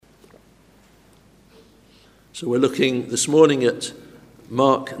So we're looking this morning at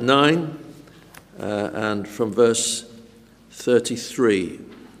Mark 9 and from verse 33.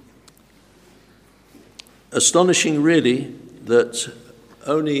 Astonishing really that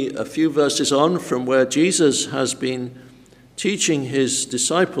only a few verses on from where Jesus has been teaching his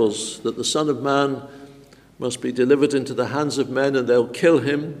disciples that the Son of Man must be delivered into the hands of men and they'll kill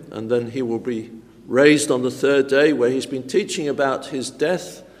him and then he will be raised on the third day, where he's been teaching about his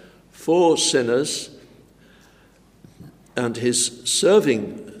death for sinners and his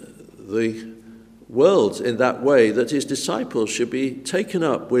serving the world in that way, that his disciples should be taken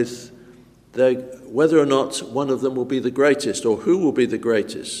up with whether or not one of them will be the greatest or who will be the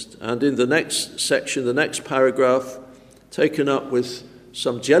greatest. And in the next section, the next paragraph, taken up with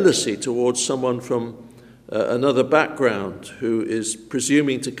some jealousy towards someone from another background who is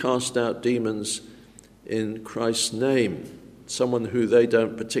presuming to cast out demons in Christ's name, someone who they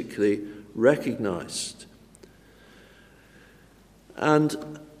don't particularly recognize.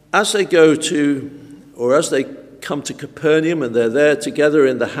 And as they come to Capernaum and they're there together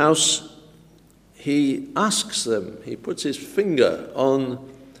in the house, he asks them, he puts his finger on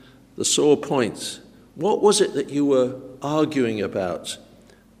the sore point. What was it that you were arguing about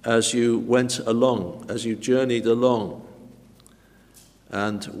as you went along, as you journeyed along?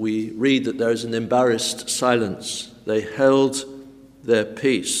 And we read that there is an embarrassed silence. They held their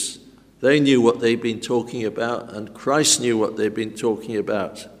peace. They knew what they'd been talking about, and Christ knew what they'd been talking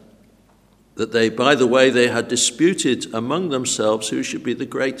about. That they, by the way, they had disputed among themselves who should be the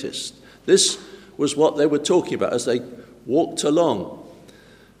greatest. This was what they were talking about as they walked along.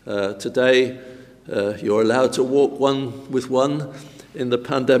 Today, you're allowed to walk one with one in the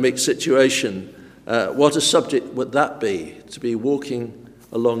pandemic situation. What a subject would that be, to be walking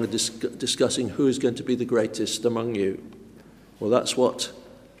along and discussing who is going to be the greatest among you? Well, that's what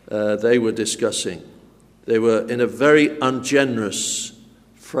they were discussing. They were in a very ungenerous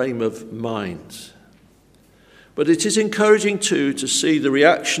frame of mind. But it is encouraging too to see the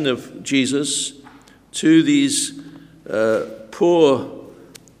reaction of Jesus to these poor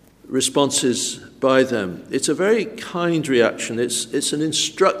responses by them. It's a very kind reaction. It's an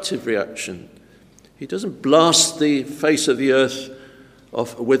instructive reaction. He doesn't blast the face of the earth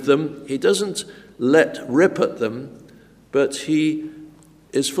off with them. He doesn't let rip at them, but he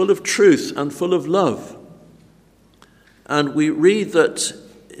is full of truth and full of love. And we read that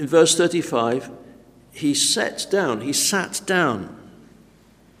in verse 35, he sat down. He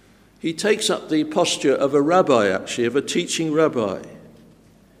takes up the posture of a rabbi, actually, of a teaching rabbi.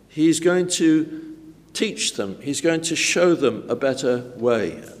 He's going to teach them. He's going to show them a better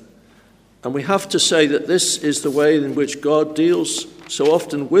way. And we have to say that this is the way in which God deals so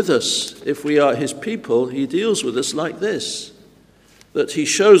often with us. If we are his people, he deals with us like this. That he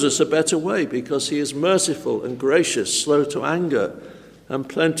shows us a better way because he is merciful and gracious, slow to anger, and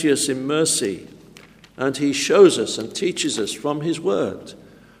plenteous in mercy. And he shows us and teaches us from his word,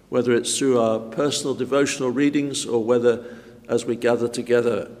 whether it's through our personal devotional readings or whether as we gather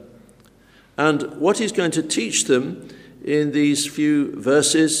together. And what he's going to teach them in these few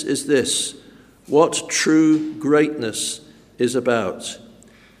verses is this: what true greatness is about.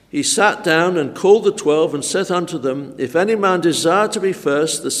 He sat down and called the 12 and said unto them, if any man desire to be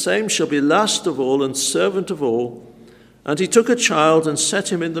first, the same shall be last of all and servant of all. And he took a child and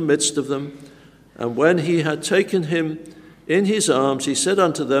set him in the midst of them. And when he had taken him in his arms, he said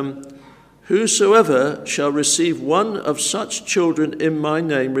unto them, whosoever shall receive one of such children in my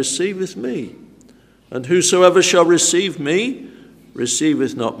name receiveth me. And whosoever shall receive me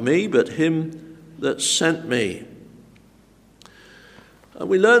receiveth not me, but him that sent me. And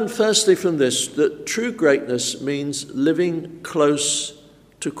we learn firstly from this that true greatness means living close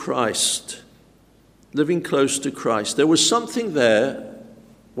to Christ. Living close to Christ. There was something there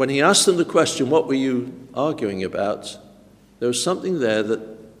when he asked them the question, what were you arguing about? There was something there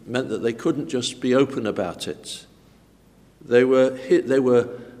that meant that they couldn't just be open about it. They were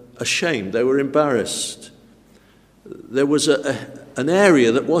ashamed. They were embarrassed. There was an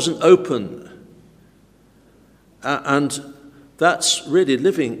area that wasn't open. And that's really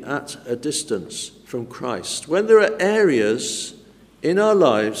living at a distance from Christ. When there are areas in our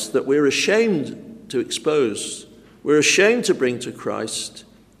lives that we're ashamed to expose, we're ashamed to bring to Christ,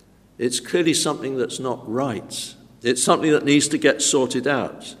 it's clearly something that's not right. It's something that needs to get sorted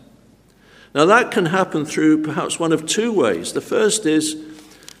out. Now that can happen through perhaps one of two ways. The first is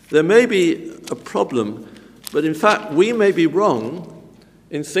there may be a problem, but in fact we may be wrong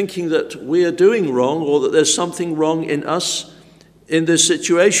in thinking that we are doing wrong or that there's something wrong in us in this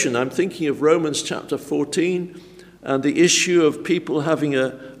situation. I'm thinking of Romans chapter 14 and the issue of people having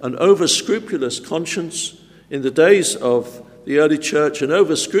an over-scrupulous conscience in the days of the early church an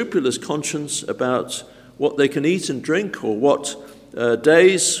over-scrupulous conscience about what they can eat and drink, or what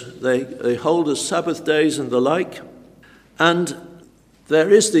days they hold as Sabbath days and the like. And there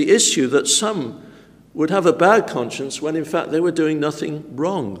is the issue that some would have a bad conscience when in fact they were doing nothing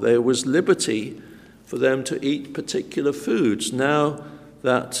wrong. There was liberty for them to eat particular foods now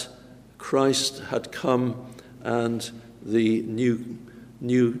that Christ had come and the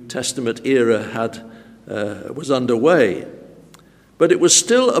New Testament era was underway. But it was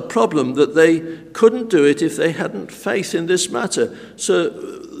still a problem that they couldn't do it if they hadn't faith in this matter. So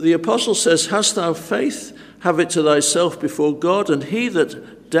the apostle says, "Hast thou faith? Have it to thyself before God, and he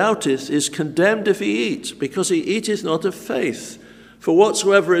that doubteth is condemned if he eat, because he eateth not of faith. For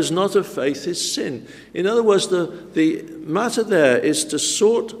whatsoever is not of faith is sin." In other words, the matter there is to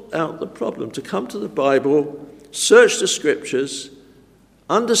sort out the problem, to come to the Bible, search the Scriptures,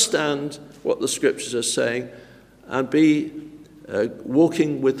 understand what the Scriptures are saying, and be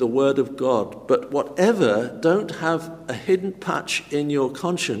walking with the Word of God. But whatever, don't have a hidden patch in your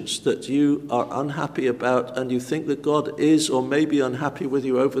conscience that you are unhappy about and you think that God is or may be unhappy with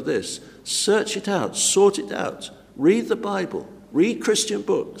you over this. Search it out, sort it out, read the Bible, read Christian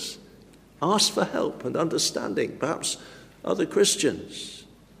books, ask for help and understanding, perhaps other Christians.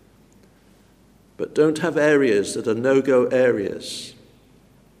 But don't have areas that are no-go areas.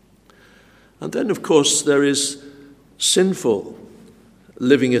 And then, of course, there is sinful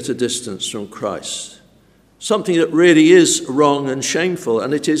living at a distance from Christ. Something that really is wrong and shameful,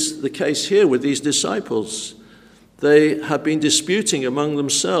 and it is the case here with these disciples. They have been disputing among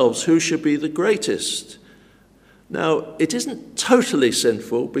themselves who should be the greatest. Now, it isn't totally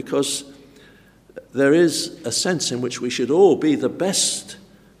sinful, because there is a sense in which we should all be the best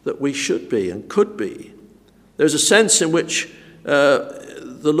that we should be and could be. There's a sense in which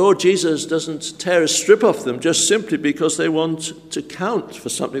the Lord Jesus doesn't tear a strip off them just simply because they want to count for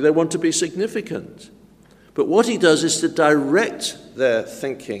something. They want to be significant. But what he does is to direct their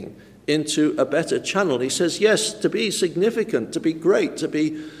thinking into a better channel. He says, yes, to be significant, to be great, to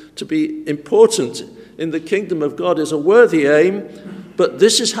be important in the kingdom of God is a worthy aim, but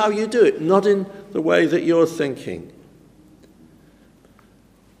this is how you do it, not in the way that you're thinking.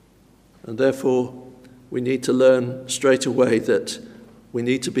 And therefore, we need to learn straight away that we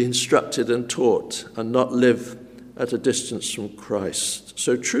need to be instructed and taught and not live at a distance from Christ.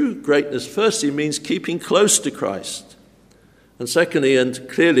 So true greatness, firstly, means keeping close to Christ. And secondly, and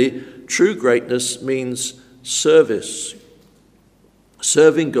clearly, true greatness means service.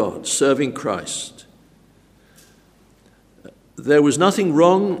 Serving God, serving Christ. There was nothing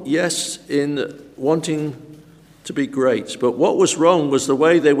wrong, yes, in wanting to be great. But what was wrong was the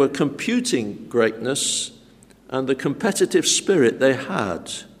way they were computing greatness and the competitive spirit they had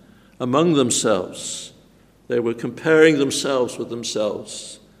among themselves. They were comparing themselves with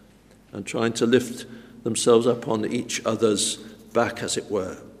themselves and trying to lift themselves up on each other's back, as it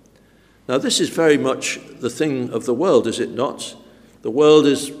were. Now, this is very much the thing of the world, is it not? The world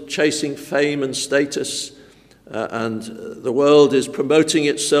is chasing fame and status, and the world is promoting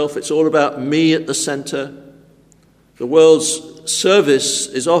itself. It's all about me at the center. The world's service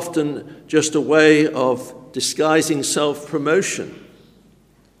is often just a way of disguising self-promotion.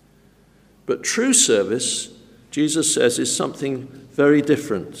 But true service, Jesus says, is something very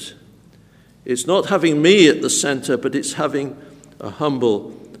different. It's not having me at the center, but it's having a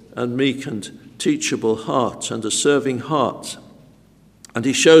humble and meek and teachable heart and a serving heart. And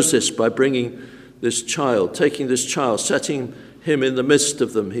he shows this by bringing this child, taking this child, setting him in the midst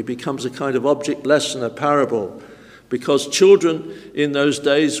of them. He becomes a kind of object lesson, a parable, because children in those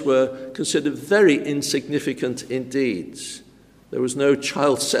days were considered very insignificant indeed. There was no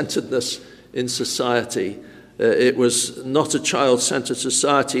child-centeredness in society. It was not a child-centered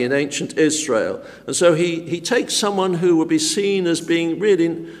society in ancient Israel. And so he takes someone who would be seen as being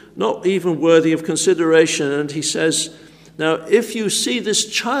really not even worthy of consideration, and he says, now, if you see this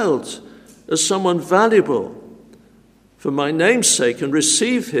child as someone valuable for my name's sake and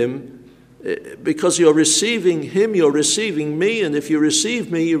receive him, because you're receiving him, you're receiving me, and if you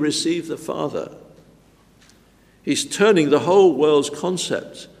receive me, you receive the Father. He's turning the whole world's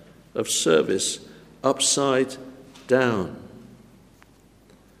concept of service upside down.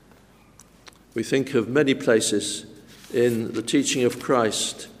 We think of many places in the teaching of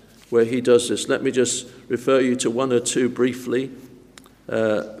Christ where he does this. Let me just refer you to one or two briefly.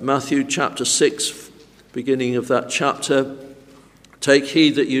 Matthew chapter 6, beginning of that chapter. Take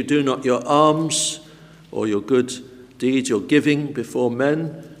heed that you do not your alms or your good deeds, your giving before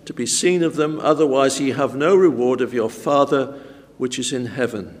men, to be seen of them. Otherwise ye have no reward of your Father which is in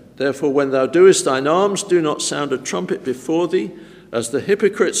heaven. Therefore, when thou doest thine alms, do not sound a trumpet before thee, as the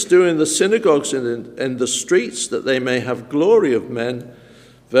hypocrites do in the synagogues and in the streets, that they may have glory of men.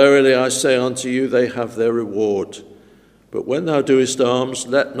 Verily I say unto you, they have their reward. But when thou doest alms,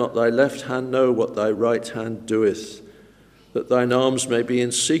 let not thy left hand know what thy right hand doeth, that thine alms may be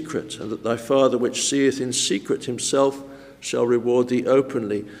in secret, and that thy Father which seeth in secret himself shall reward thee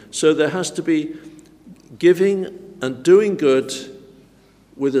openly. So there has to be giving and doing good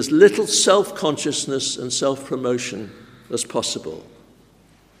with as little self-consciousness and self-promotion as possible.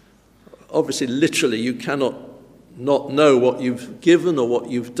 Obviously, literally, you cannot not know what you've given or what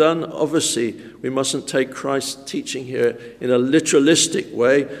you've done. Obviously, we mustn't take Christ's teaching here in a literalistic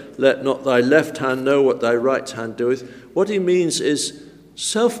way. Let not thy left hand know what thy right hand doeth. What he means is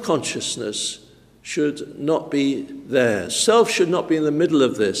self-consciousness should not be there. Self should not be in the middle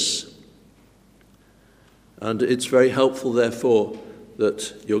of this. And it's very helpful, therefore,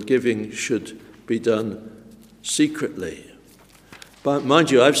 that your giving should be done secretly. But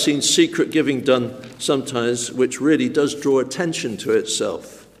mind you, I've seen secret giving done sometimes which really does draw attention to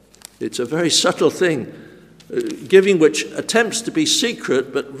itself. It's a very subtle thing. Giving which attempts to be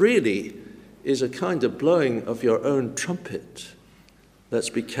secret but really is a kind of blowing of your own trumpet. Let's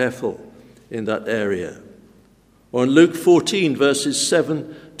be careful in that area. Or in Luke 14, verses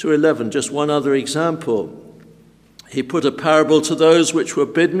 7 to 11, just one other example. He put a parable to those which were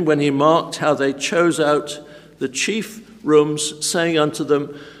bidden when he marked how they chose out the chief rooms, saying unto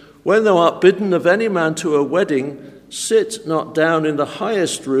them, when thou art bidden of any man to a wedding, sit not down in the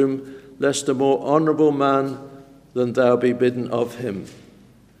highest room, lest a more honourable man than thou be bidden of him.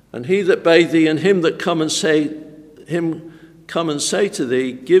 And he that bade thee and him that come and say to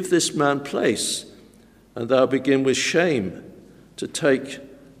thee, give this man place, and thou begin with shame to take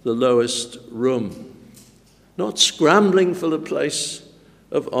the lowest room. Not scrambling for the place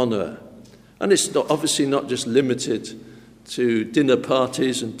of honour. And it's obviously not just limited to dinner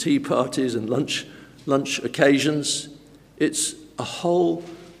parties and tea parties and lunch occasions. It's a whole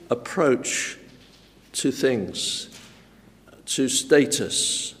approach to things, to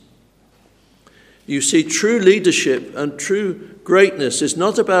status. You see, true leadership and true greatness is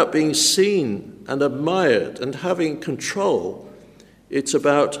not about being seen and admired and having control. It's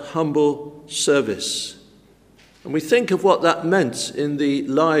about humble service. And we think of what that meant in the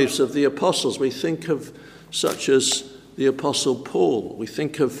lives of the apostles. We think of such as the Apostle Paul. We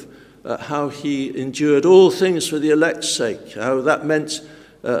think of how he endured all things for the elect's sake, how that meant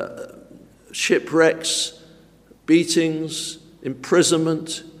shipwrecks, beatings,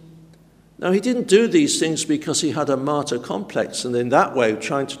 imprisonment. Now, he didn't do these things because he had a martyr complex and in that way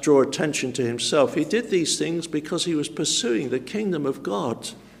trying to draw attention to himself. He did these things because he was pursuing the kingdom of God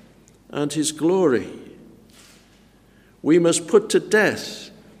and his glory. We must put to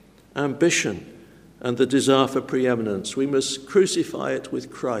death ambition and the desire for preeminence. We must crucify it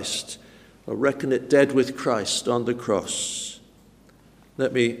with Christ, or reckon it dead with Christ on the cross.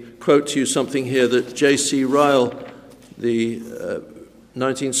 Let me quote to you something here that J.C. Ryle, the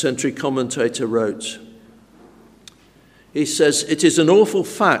 19th century commentator, wrote. He says, it is an awful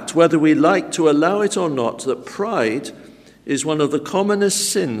fact, whether we like to allow it or not, that pride is one of the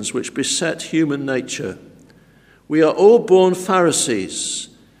commonest sins which beset human nature. We are all born Pharisees.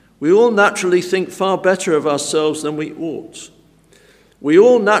 We all naturally think far better of ourselves than we ought. We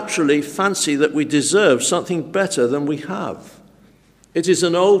all naturally fancy that we deserve something better than we have. It is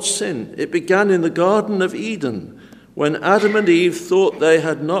an old sin. It began in the Garden of Eden, when Adam and Eve thought they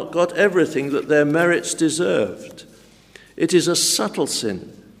had not got everything that their merits deserved. It is a subtle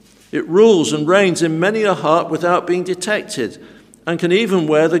sin. It rules and reigns in many a heart without being detected, and can even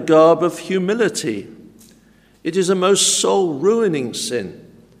wear the garb of humility. It is a most soul-ruining sin.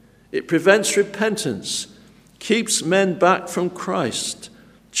 It prevents repentance, keeps men back from Christ,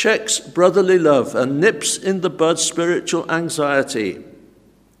 checks brotherly love, and nips in the bud spiritual anxiety.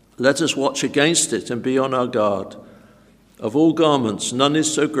 Let us watch against it and be on our guard. Of all garments, none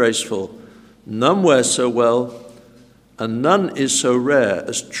is so graceful, none wears so well, and none is so rare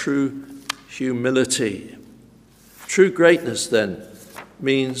as true humility. True greatness, then,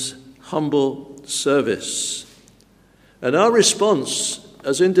 means humble service. And our response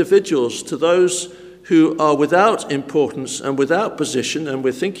as individuals to those who are without importance and without position, and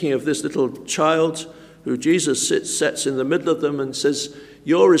we're thinking of this little child who Jesus sets in the middle of them and says,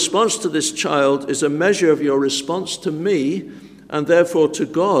 your response to this child is a measure of your response to me and therefore to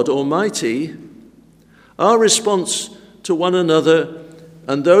God Almighty. Our response to one another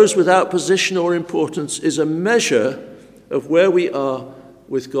and those without position or importance is a measure of where we are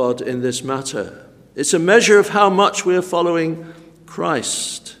with God in this matter. It's a measure of how much we are following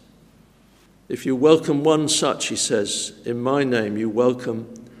Christ. If you welcome one such, he says, in my name, you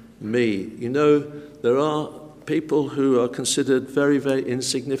welcome me. You know, there are people who are considered very, very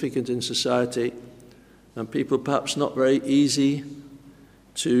insignificant in society, and people perhaps not very easy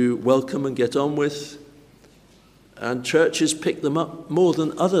to welcome and get on with. And churches pick them up more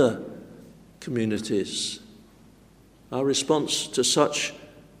than other communities. Our response to such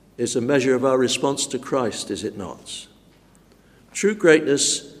is a measure of our response to Christ, is it not? True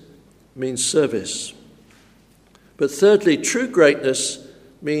greatness means service. But thirdly, true greatness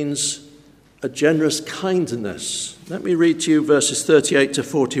means a generous kindness. Let me read to you verses 38 to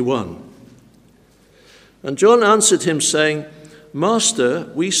 41. And John answered him, saying, Master,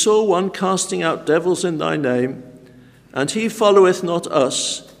 we saw one casting out devils in thy name, and he followeth not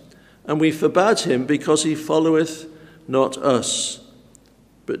us, and we forbade him because he followeth not us.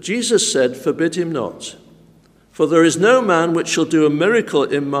 But Jesus said, Forbid him not. For there is no man which shall do a miracle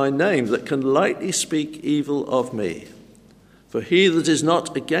in my name that can lightly speak evil of me. For he that is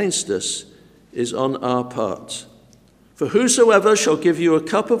not against us is on our part. For whosoever shall give you a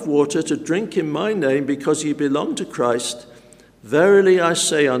cup of water to drink in my name, because ye belong to Christ, verily I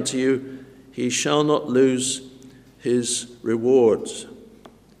say unto you, he shall not lose his reward.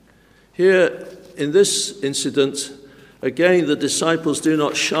 Here, in this incident, again, the disciples do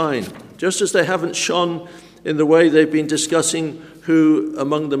not shine. Just as they haven't shone in the way they've been discussing who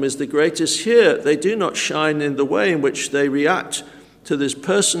among them is the greatest, here they do not shine in the way in which they react to this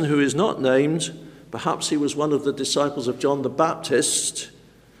person who is not named. Perhaps he was one of the disciples of John the Baptist,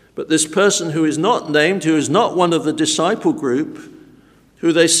 but this person who is not named, who is not one of the disciple group,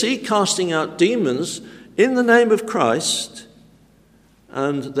 who they see casting out demons in the name of Christ,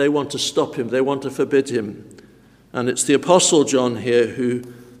 and they want to stop him, they want to forbid him. And it's the Apostle John here who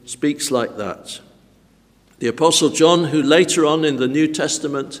speaks like that. The Apostle John, who later on in the New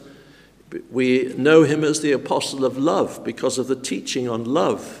Testament, we know him as the Apostle of Love because of the teaching on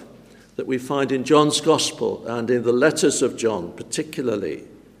love that we find in John's Gospel and in the letters of John particularly.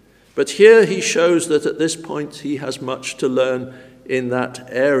 But here he shows that at this point he has much to learn in that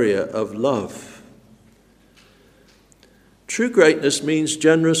area of love. True greatness means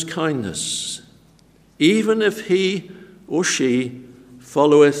generous kindness, even if he or she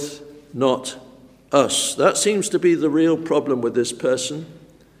followeth not us. That seems to be the real problem with this person.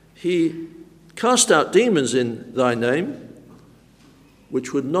 He cast out demons in thy name,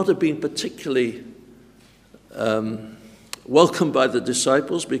 which would not have been particularly welcomed by the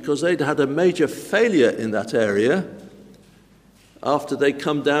disciples because they'd had a major failure in that area after they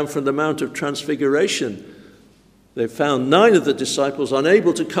come down from the Mount of Transfiguration. They found 9 of the disciples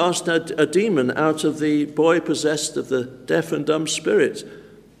unable to cast a demon out of the boy possessed of the deaf and dumb spirit.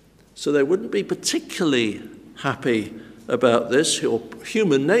 So they wouldn't be particularly happy about this, or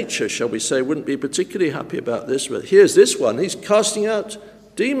human nature, shall we say, wouldn't be particularly happy about this. But here's this one. He's casting out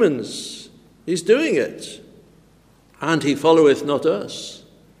demons. He's doing it. And he followeth not us.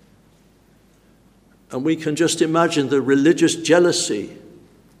 And we can just imagine the religious jealousy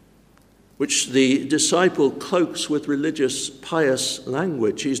which the disciple cloaks with religious, pious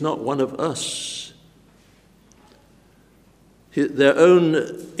language. He's not one of us. Their own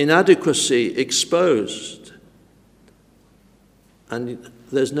inadequacy exposed. And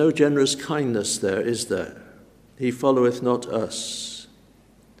there's no generous kindness there, is there? He followeth not us.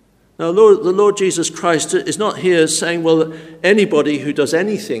 Now, the Lord Jesus Christ is not here saying, well, anybody who does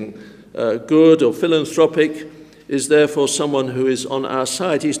anything good or philanthropic is therefore someone who is on our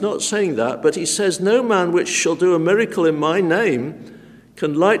side. He's not saying that, but he says, no man which shall do a miracle in my name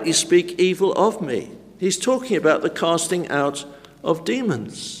can lightly speak evil of me. He's talking about the casting out of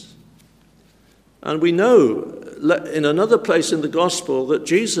demons. And we know in another place in the gospel that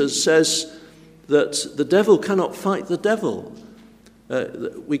Jesus says that the devil cannot fight the devil.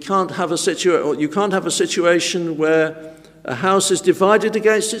 You can't have a situation where a house is divided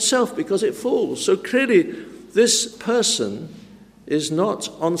against itself because it falls. So clearly, this person is not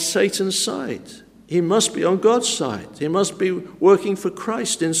on Satan's side. He must be on God's side. He must be working for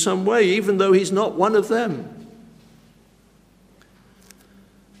Christ in some way, even though he's not one of them.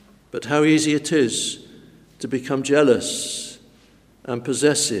 But how easy it is to become jealous and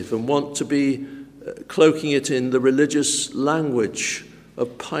possessive and want to be cloaking it in the religious language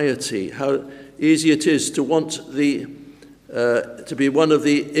of piety. How easy it is to want to be one of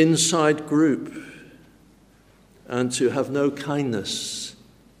the inside group and to have no kindness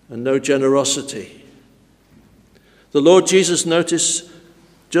and no generosity. The Lord Jesus, notice,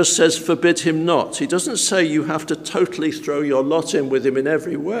 just says, forbid him not. He doesn't say you have to totally throw your lot in with him in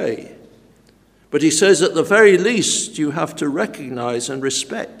every way. But he says at the very least you have to recognize and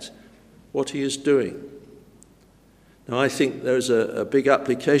respect what he is doing. Now I think there's a big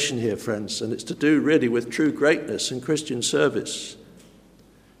application here, friends, and it's to do really with true greatness in Christian service.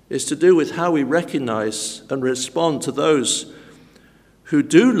 It's to do with how we recognize and respond to those who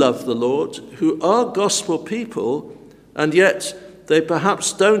do love the Lord, who are gospel people, and yet they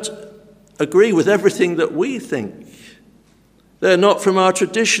perhaps don't agree with everything that we think. They're not from our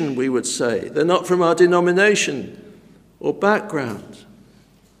tradition, we would say. They're not from our denomination or background.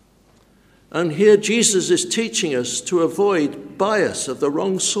 And here Jesus is teaching us to avoid bias of the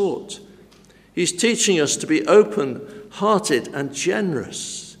wrong sort. He's teaching us to be open-hearted and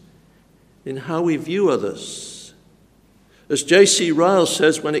generous in how we view others. As J.C. Ryle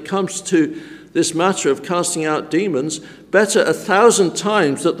says, when it comes to this matter of casting out demons, better 1,000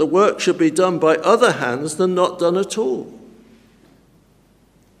 times that the work should be done by other hands than not done at all.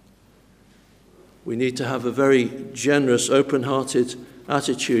 We need to have a very generous, open-hearted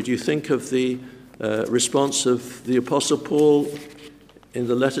attitude. You think of the response of the Apostle Paul in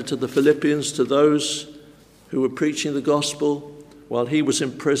the letter to the Philippians to those who were preaching the gospel while he was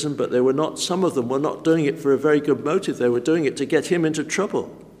in prison, but some of them were not doing it for a very good motive. They were doing it to get him into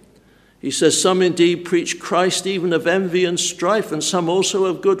trouble. He says, some indeed preach Christ even of envy and strife, and some also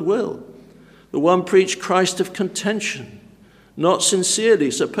of goodwill. The one preached Christ of contention, not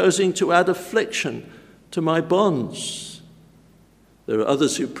sincerely, supposing to add affliction to my bonds. There are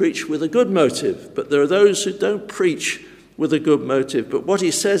others who preach with a good motive, but there are those who don't preach with a good motive. But what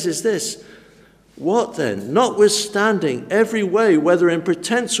he says is this: what then? Notwithstanding every way, whether in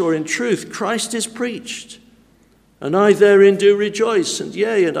pretense or in truth, Christ is preached. And I therein do rejoice, and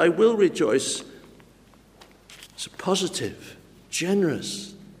yea, and I will rejoice. It's a positive,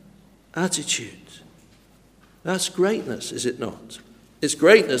 generous attitude. That's greatness, is it not? It's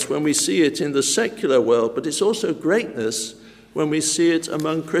greatness when we see it in the secular world, but it's also greatness when we see it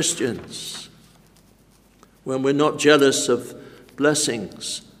among Christians. When we're not jealous of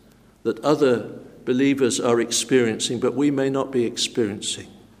blessings that other believers are experiencing, but we may not be experiencing.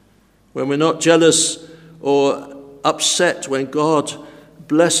 When we're not jealous or upset when God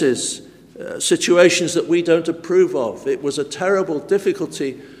blesses situations that we don't approve of. It was a terrible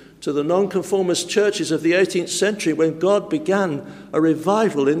difficulty to the nonconformist churches of the 18th century when God began a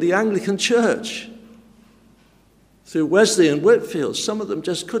revival in the Anglican Church. Through Wesley and Whitefield, some of them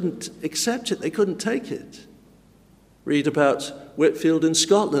just couldn't accept it. They couldn't take it. Read about Whitefield in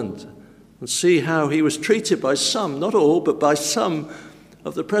Scotland and see how he was treated by some, not all, but by some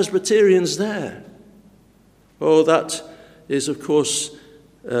of the Presbyterians there. Oh, that is, of course,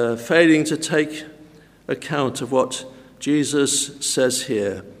 failing to take account of what Jesus says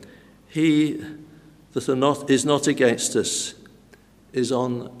here. He that is not against us is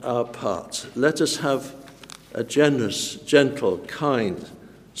on our part. Let us have a generous, gentle, kind,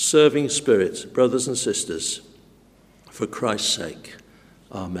 serving spirit, brothers and sisters, for Christ's sake.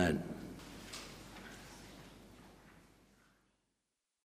 Amen.